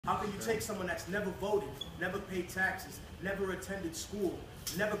can you take someone that's never voted, never paid taxes, never attended school,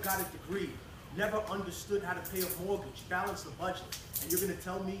 never got a degree, never understood how to pay a mortgage, balance a budget, and you're going to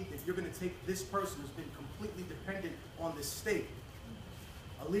tell me that you're going to take this person who's been completely dependent on this state,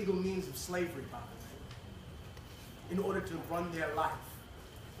 a legal means of slavery, by the way, in order to run their life?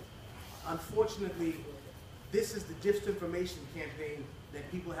 Unfortunately, this is the disinformation campaign that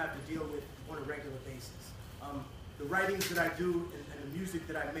people have to deal with on a regular basis. The writings that I do and the music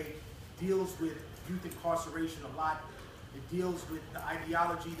that I make deals with youth incarceration a lot. It deals with the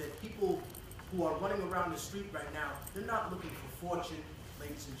ideology that people who are running around the street right now, they're not looking for fortune,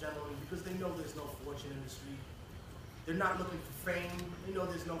 ladies and gentlemen, because they know there's no fortune in the street. They're not looking for fame. They know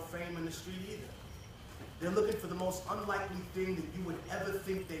there's no fame in the street either. They're looking for the most unlikely thing that you would ever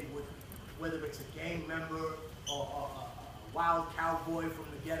think they would, whether it's a gang member or a wild cowboy from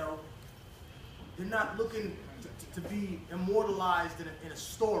the ghetto. They're not looking to be immortalized in a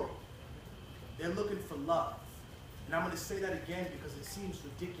story. They're looking for love. And I'm going to say that again because it seems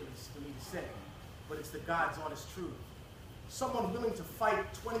ridiculous for me to say, but it's the God's honest truth. Someone willing to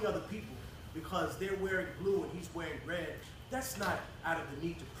fight 20 other people because they're wearing blue and he's wearing red, that's not out of the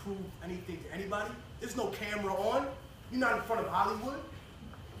need to prove anything to anybody. There's no camera on. You're not in front of Hollywood.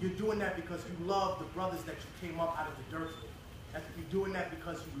 You're doing that because you love the brothers that you came up out of the dirt with. You're doing that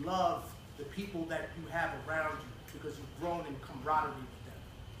because you love the people that you have around you, because you've grown in camaraderie with them.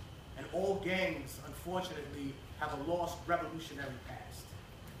 And all gangs, unfortunately, have a lost revolutionary past.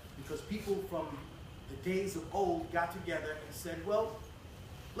 Because people from the days of old got together and said, well,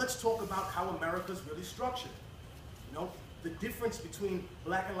 let's talk about how America's really structured. You know, the difference between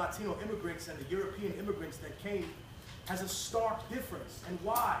Black and Latino immigrants and the European immigrants that came has a stark difference. And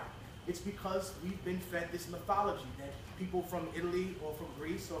why? It's because we've been fed this mythology that people from Italy or from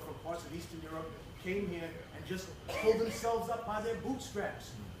Greece or from parts of Eastern Europe came here and just pulled themselves up by their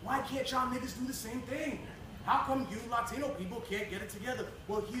bootstraps. Why can't y'all niggas do the same thing? How come you Latino people can't get it together?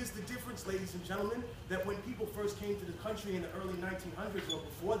 Well, here's the difference, ladies and gentlemen, that when people first came to the country in the early 1900s or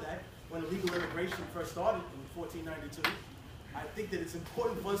before that, when illegal immigration first started in 1492, I think that it's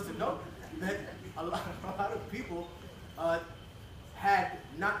important for us to know that a lot of people had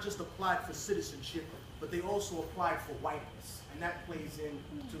not just applied for citizenship, but they also applied for whiteness. And that plays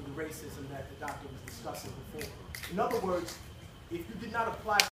into the racism that the doctor was discussing before. In other words, if you did not apply